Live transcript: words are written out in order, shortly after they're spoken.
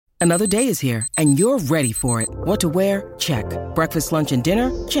Another day is here, and you're ready for it. What to wear? Check. Breakfast, lunch, and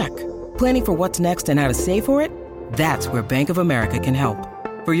dinner? Check. Planning for what's next and how to save for it? That's where Bank of America can help.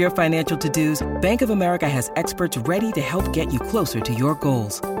 For your financial to-dos, Bank of America has experts ready to help get you closer to your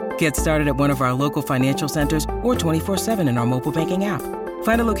goals. Get started at one of our local financial centers or 24/7 in our mobile banking app.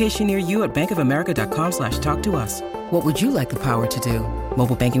 Find a location near you at bankofamerica.com/talktous. What would you like the power to do?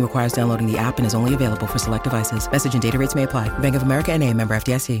 Mobile banking requires downloading the app and is only available for select devices. Message and data rates may apply. Bank of America N.A., member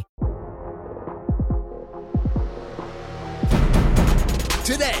FDIC.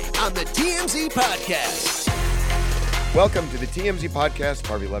 Today on the TMZ Podcast. Welcome to the TMZ Podcast.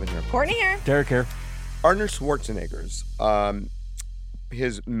 Harvey Levin here. Courtney here. Derek here. Arnold Schwarzenegger's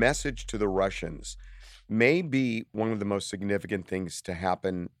his message to the Russians may be one of the most significant things to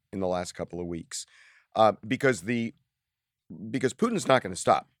happen in the last couple of weeks, because Putin's not going to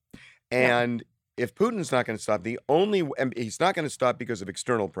stop, and if Putin's not going to stop, he's not going to stop because of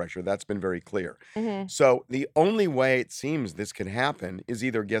external pressure. That's been very clear. Mm-hmm. So the only way it seems this can happen is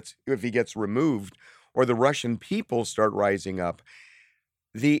either if he gets removed, or the Russian people start rising up.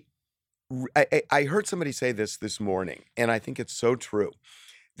 I heard somebody say this morning, and I think it's so true,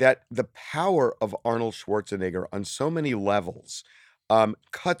 that the power of Arnold Schwarzenegger on so many levels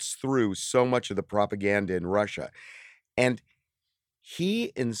cuts through so much of the propaganda in Russia. And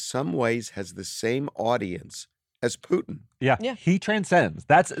he, in some ways, has the same audience as Putin. Yeah, he transcends.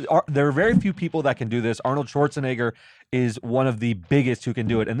 There are very few people that can do this. Arnold Schwarzenegger is one of the biggest who can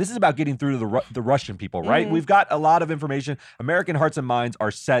do it. And this is about getting through to the Russian people, right? Mm-hmm. We've got a lot of information. American hearts and minds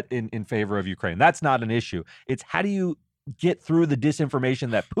are set in favor of Ukraine. That's not an issue. It's how do you get through the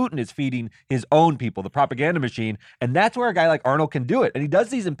disinformation that Putin is feeding his own people, the propaganda machine. And that's where a guy like Arnold can do it. And he does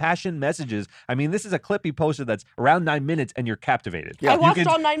these impassioned messages. I mean, this is a clip he posted that's around 9 minutes, and you're captivated. Yeah. I watched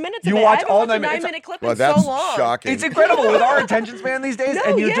all 9 minutes of you it. watch I all haven't watched 9 a minutes. 9-minute clip Well, in that's so long. shocking. It's incredible with our attention span these days. No,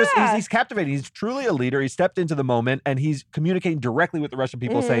 And yeah. he's captivating. He's truly a leader. He stepped into the moment, and he's communicating directly with the Russian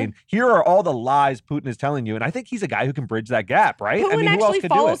people, saying, here are all the lies Putin is telling you. And I think he's a guy who can bridge that gap, right? Putin I mean, who else actually could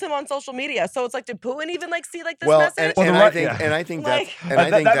follows do it? him on social media. So it's like, did Putin even see this Well, message? and I think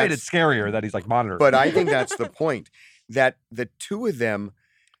That made it scarier that he's monitoring. But I think that's the point, that the two of them,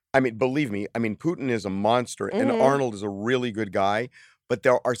 I mean, believe me, Putin is a monster, and Arnold is a really good guy, but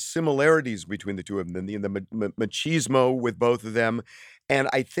there are similarities between the two of them, the machismo with both of them, and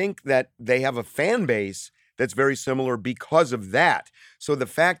I think that they have a fan base that's very similar because of that. So the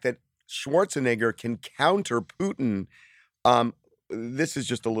fact that Schwarzenegger can counter Putin, this is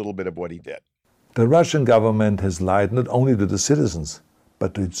just a little bit of what he did. The Russian government has lied not only to the citizens,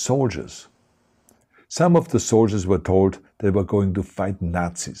 but to its soldiers. Some of the soldiers were told they were going to fight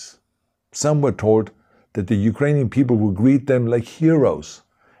Nazis. Some were told that the Ukrainian people would greet them like heroes.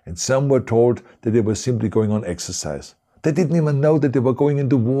 And some were told that they were simply going on exercise. They didn't even know that they were going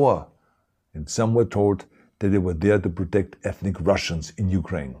into war. And some were told that they were there to protect ethnic Russians in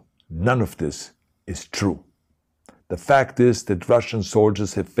Ukraine. None of this is true. The fact is that Russian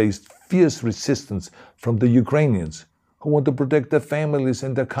soldiers have faced fierce resistance from the Ukrainians, who want to protect their families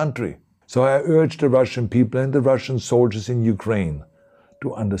and their country. So I urge the Russian people and the Russian soldiers in Ukraine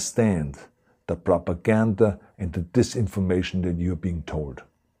to understand the propaganda and the disinformation that you're being told.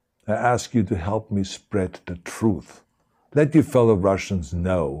 I ask you to help me spread the truth. Let your fellow Russians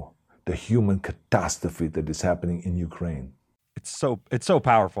know the human catastrophe that is happening in Ukraine. It's so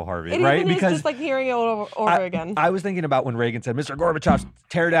powerful, Harvey, It right? even is just hearing it over again. I was thinking about when Reagan said, Mr. Gorbachev,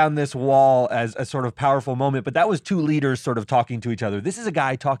 tear down this wall, as a sort of powerful moment, but that was two leaders sort of talking to each other. This is a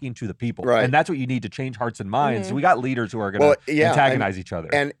guy talking to the people, right? And that's what you need to change hearts and minds. So we got leaders who are going to antagonize each other.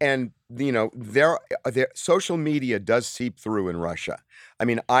 And their social media does seep through in Russia. I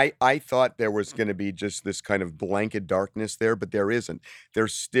mean, I thought there was going to be just this kind of blanket darkness there, but there isn't.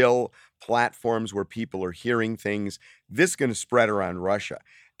 There's still platforms where people are hearing things. This is going to spread around Russia.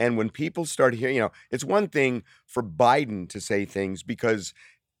 And when people start hearing, it's one thing for Biden to say things because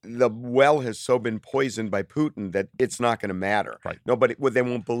the well has so been poisoned by Putin that it's not going to matter. Right. They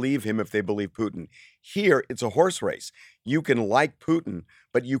won't believe him if they believe Putin. Here, it's a horse race. You can like Putin,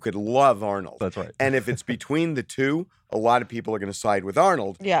 but you could love Arnold. That's right. And if it's between the two, a lot of people are going to side with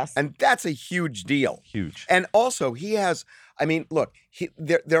Arnold. Yes. And that's a huge deal. Huge. And also, he has, look,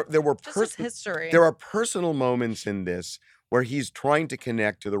 Just his history. There are personal moments in this where he's trying to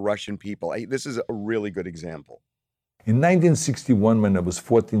connect to the Russian people. This is a really good example. In 1961, when I was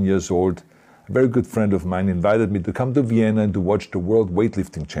 14 years old, a very good friend of mine invited me to come to Vienna and to watch the World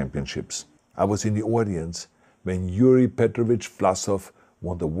Weightlifting Championships. I was in the audience when Yuri Petrovich Vlasov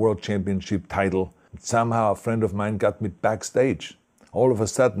won the World Championship title. And somehow a friend of mine got me backstage. All of a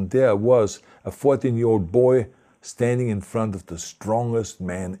sudden, there I was, a 14-year-old boy standing in front of the strongest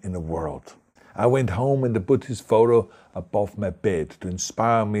man in the world. I went home and I put his photo above my bed to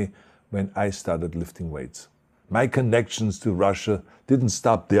inspire me when I started lifting weights. My connections to Russia didn't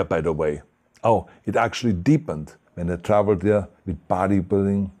stop there, by the way. Oh, it actually deepened when I traveled there with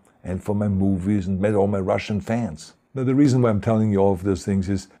bodybuilding and for my movies and met all my Russian fans. Now, the reason why I'm telling you all of those things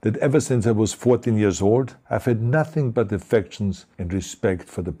is that ever since I was 14 years old, I've had nothing but affections and respect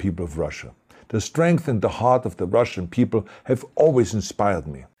for the people of Russia. The strength and the heart of the Russian people have always inspired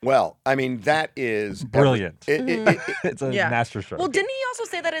me. Well, I mean, that is brilliant. It's a masterstroke. Well, didn't he also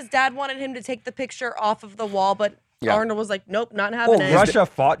say that his dad wanted him to take the picture off of the wall, but Yeah. Arnold was like, nope, not having it. Russia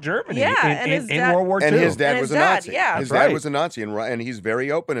fought Germany Yeah, and in, his in dad- World War II. And his dad And was his a dad, Nazi. yeah. His That's dad right. was a Nazi, and he's very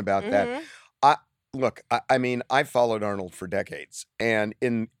open about that. Look, I mean, I followed Arnold for decades, and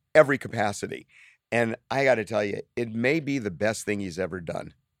in every capacity. And I got to tell you, it may be the best thing he's ever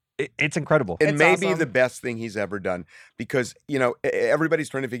done. It's incredible. It It's may be awesome. the best thing he's ever done because, you know, everybody's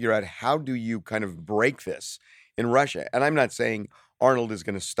trying to figure out how do you kind of break this in Russia. And I'm not saying Arnold is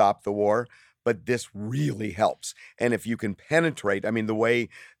going to stop the war, but this really helps. And if you can penetrate, I mean, the way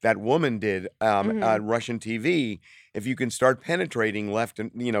that woman did on Russian TV, if you can start penetrating left and,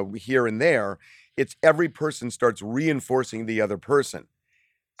 you know, here and there, it's every person starts reinforcing the other person.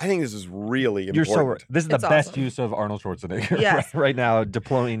 I think this is really important. You're so right. This is the It's best awesome. use of Arnold Schwarzenegger Yes. right now,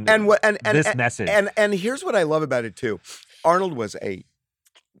 deploying and message. And here's what I love about it too. Arnold was a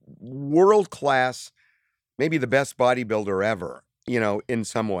world-class, maybe the best bodybuilder ever, you know, in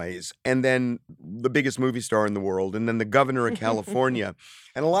some ways. And then the biggest movie star in the world, and then the governor of California.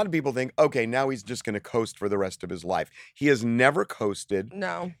 And a lot of people think, okay, now he's just going to coast for the rest of his life. He has never coasted.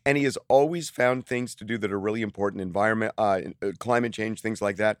 No. And he has always found things to do that are really important, environment, climate change, things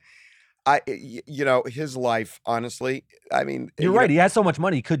like that. You know, his life, honestly, I mean, You're right. He has so much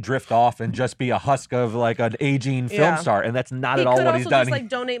money. He could drift off and just be a husk of like an aging film Yeah. star, and that's not He at all could what also he's done. just like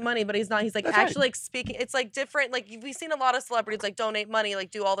donate money, but he's not. He's like That's right. actually like speaking. It's like different. Like we've seen a lot of celebrities like donate money, like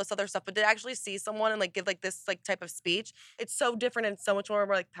do all this other stuff, but to actually see someone and like give like this like type of speech, it's so different and so much more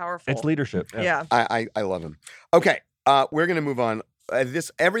like powerful. It's leadership. Yeah. I love him. Okay, we're going to move on.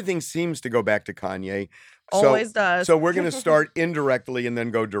 Everything seems to go back to Kanye. Always does. So we're going to start indirectly and then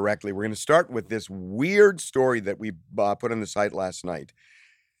go directly. We're going to start with this weird story that we put on the site last night.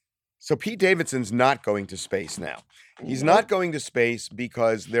 So Pete Davidson's not going to space now. He's not going to space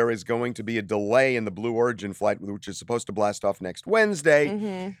because there is going to be a delay in the Blue Origin flight, which is supposed to blast off next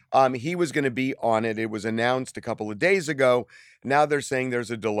Wednesday. He was going to be on it. It was announced a couple of days ago. Now they're saying there's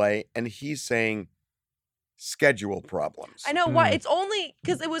a delay, and he's saying schedule problems. I know why. It's only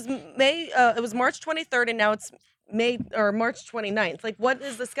because it was it was March 23rd, and now it's March 29th. Like, what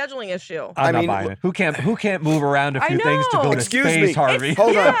is the scheduling issue? I'm I mean, not buying it. Who can't move around a I few things to know. go to Excuse space, me. Harvey?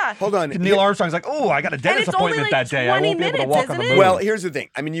 Hold on. Neil Armstrong's like, oh, I got a dentist it's only, appointment like, that day. I 20 won't be able to minutes, walk on the isn't moon. it? Well, here's the thing.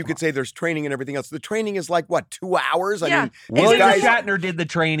 I mean, you could say there's training and everything else. The training is like, what, 2 hours? I Yeah. mean, It's these William guys... Shatner did the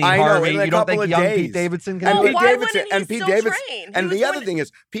training, I know, Harvey. in a You don't couple think of young days. Pete Davidson can And Oh, do Pete it? why Davidson, wouldn't he and Pete still Davidson, train? and He the was other going- thing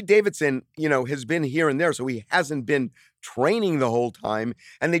is, Pete Davidson, you know, has been here and there, so he hasn't been training the whole time.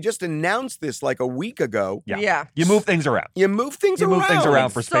 And they just announced this like a week ago. Yeah. You move things around. You move things You around. move things around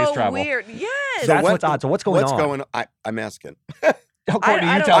for space so travel. weird. Yes. So that's what's odd. So what's going on? I'm asking. Oh, Courtney,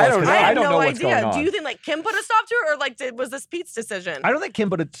 you don't- tell us, don't 'cause know. I I have don't no know what's idea. going on. Do you think like Kim put a stop to it, or like was this Pete's decision? I don't think Kim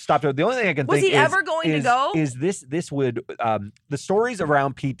put a stop to it. The only thing I can Was think he is, ever going to is, go? is this would the stories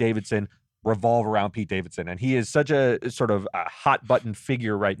around Pete Davidson revolve around Pete Davidson, and he is such a sort of a hot button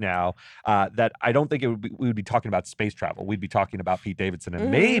figure right now that I don't think we would be talking about space travel. We'd be talking about Pete Davidson, and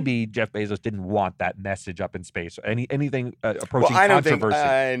maybe Jeff Bezos didn't want that message up in space. Anything approaching I don't controversy.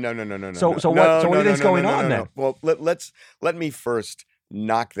 think. No. So what do you think's going on then? Well, let me first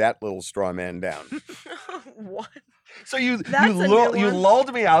knock that little straw man down. What? So you That's a new one.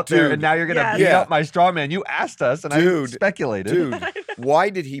 lulled me out there, Dude. and now you're gonna Yes. beat Yeah. up my straw man. You asked us, and I Dude. speculated. Dude, why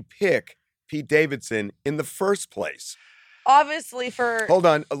did he pick Pete Davidson in the first place? Obviously, for Hold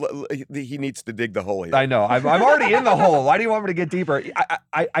on. He needs to dig the hole here. I know. I'm already in the hole. Why do you want me to get deeper?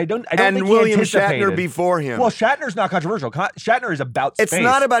 I don't and think William he anticipated. Shatner before him. Well, Shatner's not controversial. Shatner is about space. It's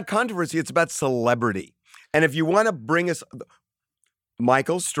not about controversy. It's about celebrity. And if you want to bring us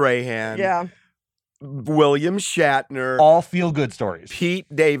Michael Strahan, yeah. William Shatner, all feel-good stories. Pete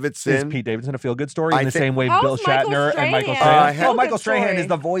Is Davidson. Pete Davidson a feel-good story I in the think- same way How's Bill Michael Shatner and Michael Strahan? Strahan? Michael Feel-good Strahan story. is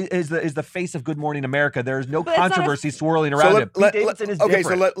the voice, is the face of Good Morning America. There is no But it's not a- controversy swirling around him. Pete Davidson is okay,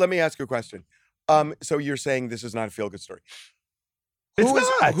 different. so let me ask you a question. So you're saying this is not a feel-good story. It's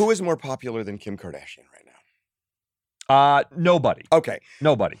not. Who is more popular than Kim Kardashian right now? Nobody. Okay.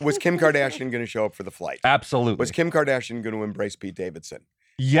 Nobody. Was Kim Kardashian going to show up for the flight? Absolutely. Was Kim Kardashian going to embrace Pete Davidson?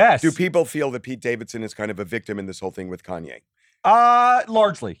 Yes. Do people feel that Pete Davidson is kind of a victim in this whole thing with Kanye?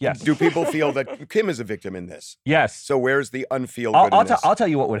 Largely, yes. Do people feel that Kim is a victim in this? Yes. So where's the unfeel good in this? I'll tell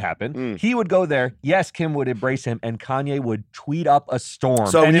you what would happen. He would go there. Yes, Kim would embrace him, and Kanye would tweet up a storm,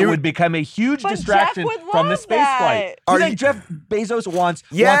 So and it you- would become a huge But distraction Jeff would from the love space that. flight. Are You think you- Jeff Bezos wants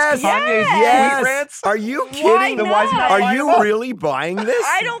Yes. Kanye's Yes. tweet rants? Are you Why kidding? Then why is he not Are flying you him up? really buying this?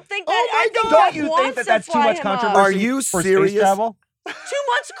 I don't think that. Oh my I think God! Jeff Don't you think wants that to that's too fly much him up. controversy Are you for serious? space travel?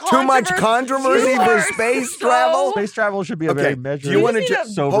 Too much controversy You for are space so- travel? Space travel should be a Okay, very do measured, you want need to to-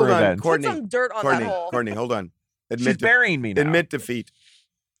 sober hold on, event. Courtney? Put some dirt on Courtney, that hole. Courtney, hold on. She's burying me now. Admit defeat.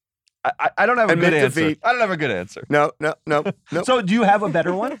 I don't have a Admit good answer. defeat. I don't have a good answer. No. So do you have a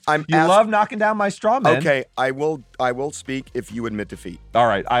better one? You ask- love knocking down my straw man. Okay, I will speak if you admit defeat. All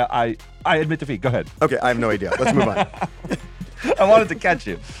right. I admit defeat. Go ahead. Okay, I have no idea. Let's move on. I wanted to catch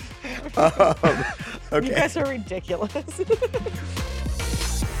you. Okay. You guys are ridiculous.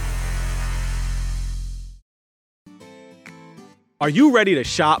 Are you ready to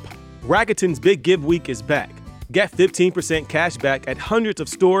shop? Rakuten's Big Give Week is back. Get 15% cash back at hundreds of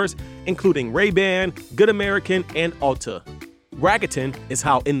stores, including Ray-Ban, Good American, and Ulta. Rakuten is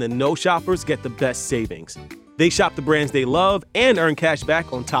how in-the-know shoppers get the best savings. They shop the brands they love and earn cash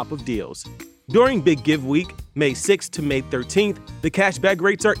back on top of deals. During Big Give Week, May 6th to May 13th, the cashback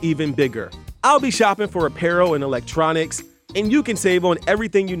rates are even bigger. I'll be shopping for apparel and electronics, and you can save on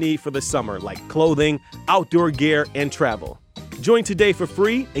everything you need for the summer, like clothing, outdoor gear, and travel. Join today for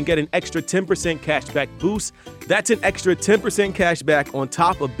free and get an extra 10% cashback boost. That's an extra 10% cashback on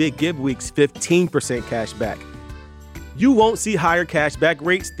top of Big Give Week's 15% cashback. You won't see higher cashback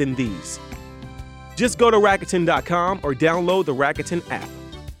rates than these. Just go to Rakuten.com or download the Rakuten app.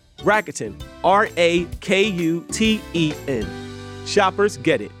 Rakuten, Rakuten. Shoppers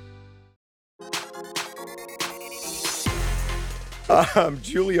get it.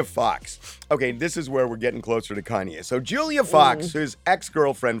 Julia Fox. Okay, this is where we're getting closer to Kanye. So Julia Fox, his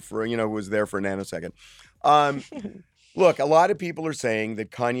ex-girlfriend who was there for a nanosecond. Look, a lot of people are saying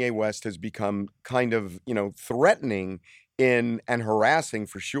that Kanye West has become kind of, threatening and harassing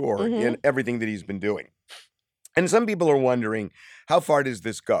for sure in everything that he's been doing. And some people are wondering, how far does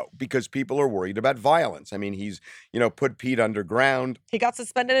this go? Because people are worried about violence. I mean, he's, put Pete underground. He got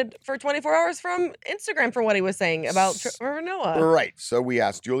suspended for 24 hours from Instagram for what he was saying about Trevor Noah. Right. So we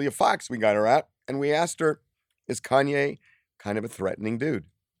asked Julia Fox, we got her out, and we asked her, is Kanye kind of a threatening dude?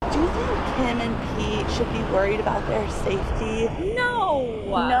 Do you think Kim and Pete should be worried about their safety? No.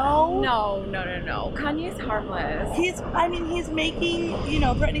 No? No. Kanye's harmless. He's making,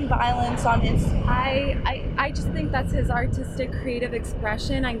 threatening violence on his... I just think that's his artistic, creative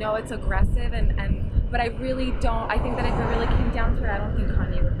expression. I know it's aggressive, but I really don't. I think that if it really came down to it, I don't think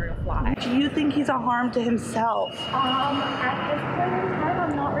Kanye would hurt a fly. Do you think he's a harm to himself? At this point in time,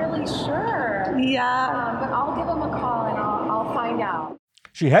 I'm not really sure. Yeah. But I'll give him a call and I'll find out.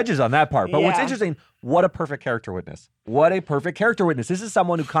 She hedges on that part. But what's Yeah. interesting, what a perfect character witness. What a perfect character witness. This is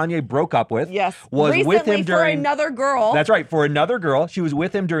someone who Kanye broke up with. Yes. Was Recently with him during for another girl. That's right, for another girl. She was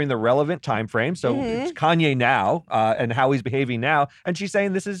with him during the relevant time frame. So Mm-hmm. it's Kanye now and how he's behaving now. And she's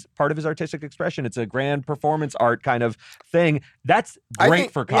saying this is part of his artistic expression. It's a grand performance art kind of thing. That's I great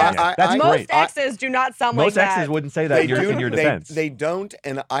think- for yeah, Kanye. That's Most great. exes do not sound like Most that. exes wouldn't say that in your defense. They don't.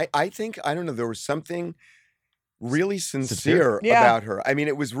 And I think, I don't know, there was something really sincere Yeah. about her. I mean,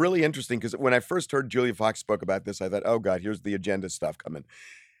 it was really interesting because when I first heard Julia Fox spoke about this, I thought, oh God, here's the agenda stuff coming.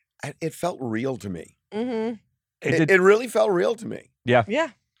 It felt real to me. Mm-hmm. It really felt real to me. Yeah. Yeah.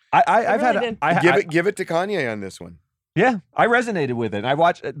 I've really had did. Give it to Kanye on this one. Yeah, I resonated with it. And I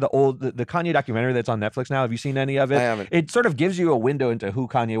watched the Kanye documentary that's on Netflix now. Have you seen any of it? I haven't. It sort of gives you a window into who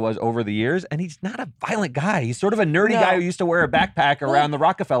Kanye was over the years, and he's not a violent guy. He's sort of a nerdy No. guy who used to wear a backpack around the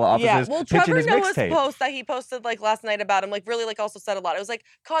Rockefeller offices, Yeah, well, pitching Trevor his Noah's mixtape. post that he posted last night about him really also said a lot. It was like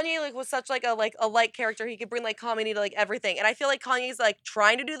Kanye was such a light character. He could bring comedy to everything, and I feel like Kanye's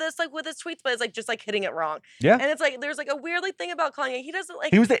trying to do this with his tweets, but it's just hitting it wrong. Yeah. And it's there's a weird thing about Kanye. He doesn't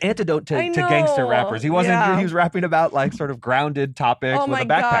He was the antidote to I gangster know. rappers. He wasn't. Yeah. He was rapping about sort of grounded topics Oh with my a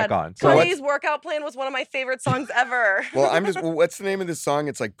backpack God. on. So Kanye's workout plan was one of my favorite songs ever. Well, what's the name of this song?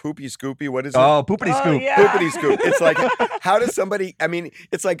 It's like Poopy Scoopy. What is it? oh, poopity Oh, scoop. yeah. Poopity Scoop. It's like, how does somebody, I mean,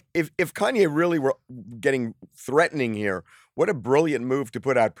 it's like if Kanye really were getting threatening here, what a brilliant move to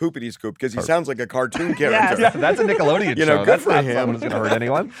put out Poopity Scoop because he sounds like a cartoon character. Yeah, that's a Nickelodeon You know, show. good That's for not him. someone who's going to hurt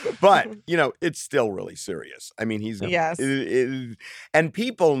anyone. But, it's still really serious. I mean, he's... Yes. And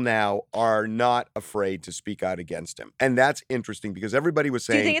people now are not afraid to speak out against him. And that's interesting because everybody was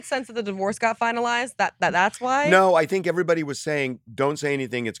Do saying... you think it's since the divorce got finalized that's why? No, I think everybody was saying, don't say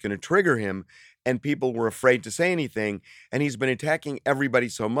anything, it's going to trigger him. and people were afraid to say anything, and he's been attacking everybody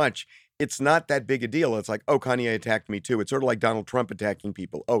so much. It's not that big a deal. It's like, oh, Kanye attacked me too. It's sort of like Donald Trump attacking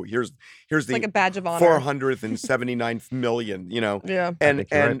people. Oh, here's the like a badge of honor. 479th million, Yeah.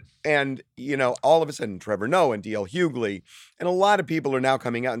 And all of a sudden Trevor Noah and D.L. Hughley and a lot of people are now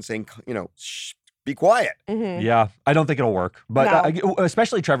coming out and saying, shh, be quiet. Mm-hmm. Yeah, I don't think it'll work. But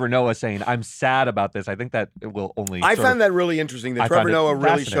especially Trevor Noah saying, I'm sad about this. I think that it will only. I found that really interesting that Trevor Noah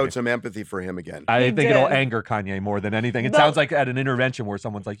really showed some empathy for him again. I think it'll anger Kanye more than anything. It sounds like at an intervention where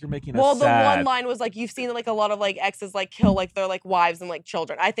someone's like, you're making us sad. Well, the one line was like, you've seen like a lot of like exes like kill like their like wives and like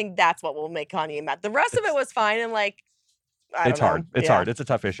children. I think that's what will make Kanye mad. The rest of it was fine and like, it's hard. It's hard. It's a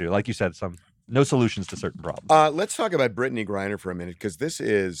tough issue. Like you said, no solutions to certain problems. Let's talk about Brittany Griner for a minute, because this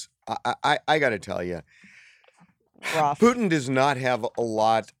is, I got to tell you, rough. Putin does not have a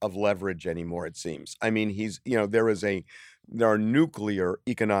lot of leverage anymore, it seems. I mean, there are nuclear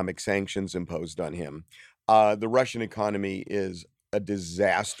economic sanctions imposed on him. The Russian economy is a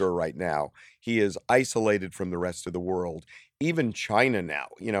disaster right now. He is isolated from the rest of the world. Even China now,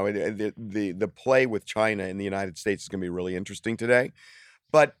 the play with China in the United States is going to be really interesting today.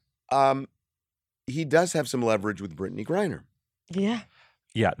 But he does have some leverage with Brittany Griner. Yeah.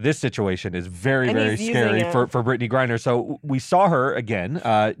 Yeah, this situation is very, And very he's scary using for Brittany Griner. So we saw her again,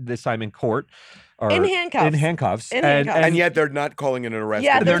 this time in court. In handcuffs. And yet they're not calling it an arrest.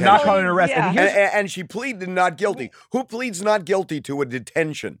 Yeah, they're not calling it an arrest. Yeah. And she pleaded not guilty. Who pleads not guilty to a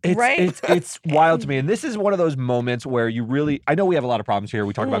detention? It's wild to me. And this is one of those moments where you really, I know we have a lot of problems here.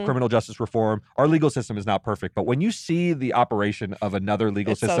 We talk about criminal justice reform. Our legal system is not perfect. But when you see the operation of another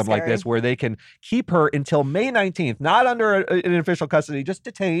legal system like this, where they can keep her until May 19th, not under an official custody, just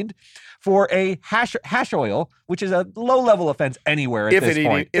detained for a hash oil, which is a low-level offense anywhere at this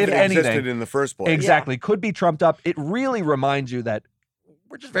point. If it existed in the first place. Exactly. Could be trumped up. It really reminds you that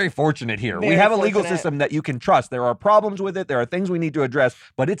we're just very fortunate here. We have a legal system that you can trust. There are problems with it. There are things we need to address,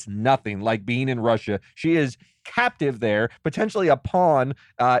 but it's nothing like being in Russia. She is captive there, potentially a pawn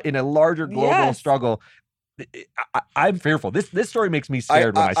in a larger global struggle. I'm fearful. This story makes me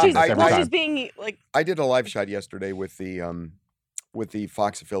scared when I see this every time. She's being like. I did a live shot yesterday with the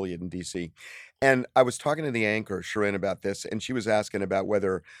Fox affiliate in D.C., and I was talking to the anchor Sharon about this, and she was asking about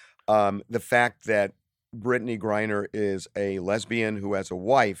whether the fact that Brittany Griner is a lesbian who has a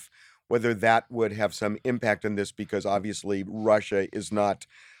wife, whether that would have some impact on this, because obviously Russia is not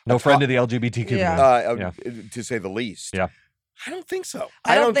no friend of the LGBT community, to say the least. Yeah. I don't think so.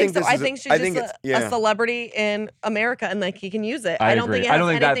 I don't think so. I think she's just a celebrity in America, and like he can use it. I don't think it has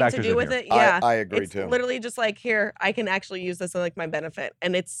anything to do with it. Yeah, I agree it's too. Literally just like, here, I can actually use this in like my benefit,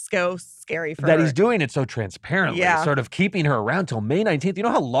 and it's so scary for that her. He's doing it so transparently, sort of keeping her around till May 19th. You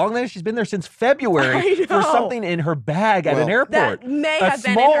know how long that is? She's been there since February for something in her bag at an airport. That may have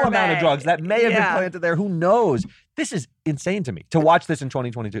been in small her amount bag. of drugs that may have been planted there. Who knows? This is insane to me to watch this in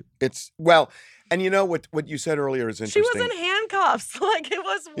 2022. And you know what you said earlier is interesting. She was in handcuffs. Like, it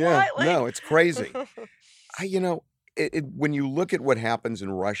was yeah, what? Like, no, it's crazy. When you look at what happens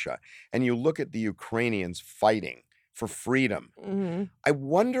in Russia and you look at the Ukrainians fighting for freedom, I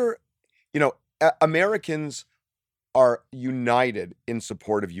wonder, Americans are united in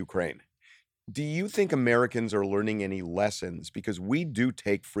support of Ukraine. Do you think Americans are learning any lessons? Because we do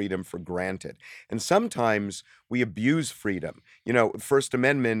take freedom for granted. And sometimes we abuse freedom. First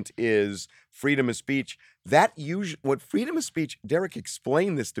Amendment is freedom of speech. What freedom of speech, Derek,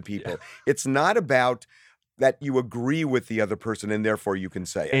 explain this to people. It's not about that you agree with the other person and therefore you can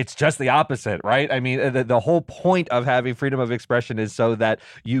say it. It's just the opposite, right? I mean, the whole point of having freedom of expression is so that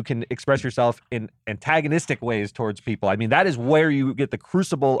you can express yourself in antagonistic ways towards people. I mean, that is where you get the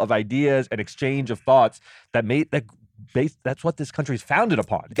crucible of ideas and exchange of thoughts that's what this country is founded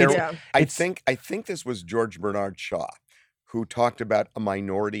upon. I think this was George Bernard Shaw who talked about a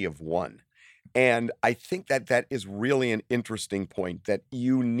minority of one. And I think that is really an interesting point, that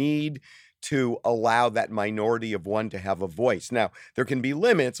you need to allow that minority of one to have a voice. Now, there can be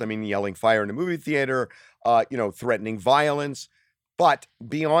limits. I mean, yelling fire in a movie theater, threatening violence. But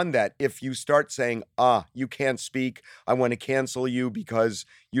beyond that, if you start saying, you can't speak, I want to cancel you because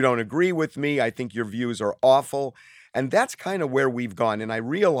you don't agree with me, I think your views are awful. And that's kind of where we've gone. And I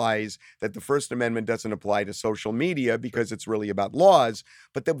realize that the First Amendment doesn't apply to social media because it's really about laws,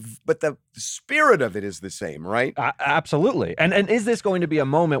 but the spirit of it is the same, right? Absolutely. And is this going to be a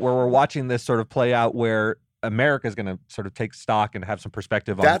moment where we're watching this sort of play out where America is going to sort of take stock and have some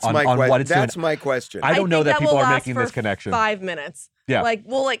perspective on what it's doing? That's my question. I don't know that people are making this connection. 5 minutes. Yeah.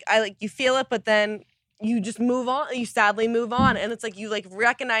 You feel it, but then you just move on. You sadly move on, and it's like you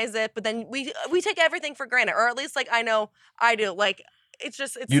recognize it, but then we take everything for granted, or at least I know I do. it's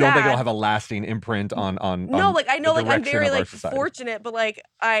just it's You don't think sad. it'll have a lasting imprint on No, on like I know, the like I'm direction very of our like society? fortunate, but like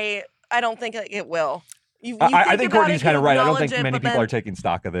I don't think like, it will. You I think about Courtney's it, kind you of right. I don't acknowledge think it, many but people then- are taking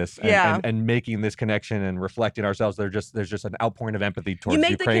stock of this and making this connection and reflecting ourselves. There's just an outpouring of empathy towards you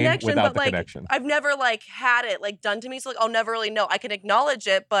make the Ukraine connection, without but the like connection. I've never like had it like done to me, so like I'll never really know. I can acknowledge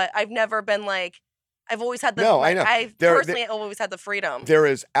it, but I've never been like I've always had the No, I like, know. I've personally always had the freedom. There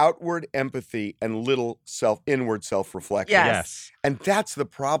is outward empathy and little inward self-reflection. Yes. And that's the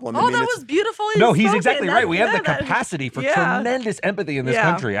problem. Oh, that was beautiful. No, he's spoken. exactly right. We have the that- capacity for yeah. tremendous empathy in this Yeah.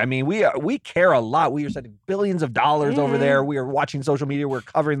 country. I mean, we care a lot. We are sending billions of dollars over there. We are watching social media. We're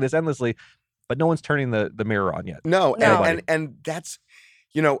covering this endlessly, but no one's turning the mirror on yet. No, Nobody. and that's,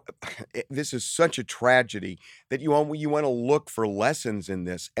 you know, this is such a tragedy that you want to look for lessons in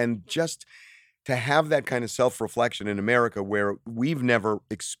this, and just to have that kind of self-reflection in America, where we've never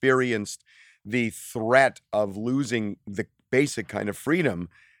experienced the threat of losing the basic kind of freedom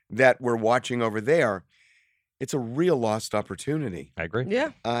that we're watching over there. It's a real lost opportunity. I agree.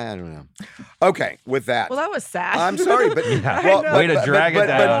 Yeah. I don't know. Okay, with that. Well, that was sad. I'm sorry, but Way to drag it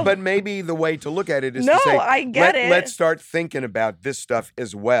down. But maybe the way to look at it is No, to say, I get it. Let's start thinking about this stuff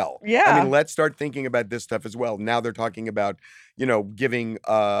as well. Yeah. I mean, let's start thinking about this stuff as well. Now they're talking about, giving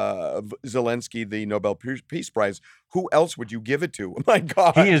Zelensky the Nobel Peace Prize. Who else would you give it to? Oh my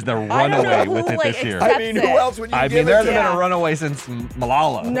God. He is the runaway with it this year. I mean, who else would you I give mean, there it to? hasn't been a runaway since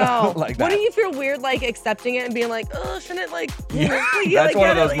Malala. No. like that. Wouldn't you feel weird like accepting it and being like, oh, shouldn't it like Yeah, you, that's like, one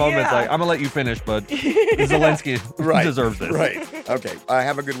of get those it? moments. Yeah. Like, I'm gonna let you finish, but Zelensky Right. deserves this. Right. Okay.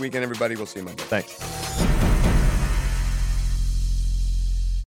 Have a good weekend, everybody. We'll see you Monday. Thanks.